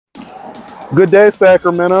Good day,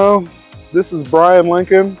 Sacramento. This is Brian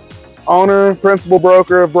Lincoln, owner, principal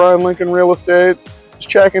broker of Brian Lincoln Real Estate. Just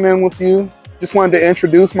checking in with you. Just wanted to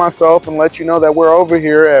introduce myself and let you know that we're over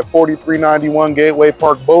here at 4391 Gateway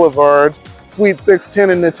Park Boulevard, Suite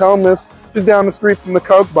 610 in Natomas, just down the street from the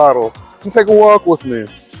Coke bottle. Come take a walk with me.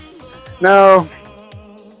 Now,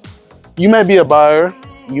 you may be a buyer,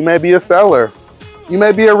 you may be a seller, you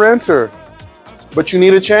may be a renter, but you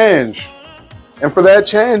need a change. And for that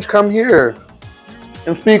change, come here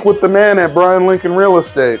and speak with the man at Brian Lincoln Real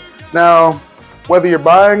Estate. Now, whether you're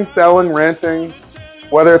buying, selling, renting,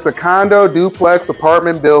 whether it's a condo, duplex,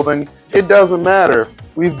 apartment building, it doesn't matter.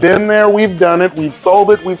 We've been there, we've done it, we've sold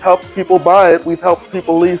it, we've helped people buy it, we've helped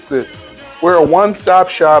people lease it. We're a one-stop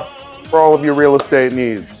shop for all of your real estate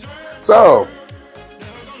needs. So,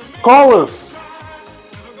 call us,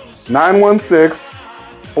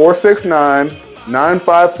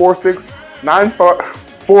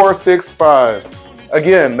 916-469-9465.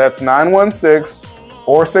 Again, that's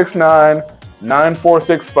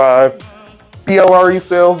 916-469-9465,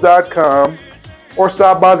 PLREsales.com, or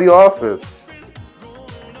stop by the office.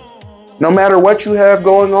 No matter what you have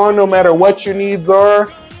going on, no matter what your needs are,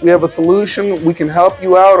 we have a solution. We can help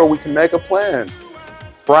you out or we can make a plan.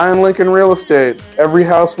 Brian Lincoln Real Estate. Every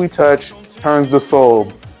house we touch turns to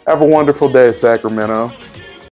sold. Have a wonderful day, Sacramento.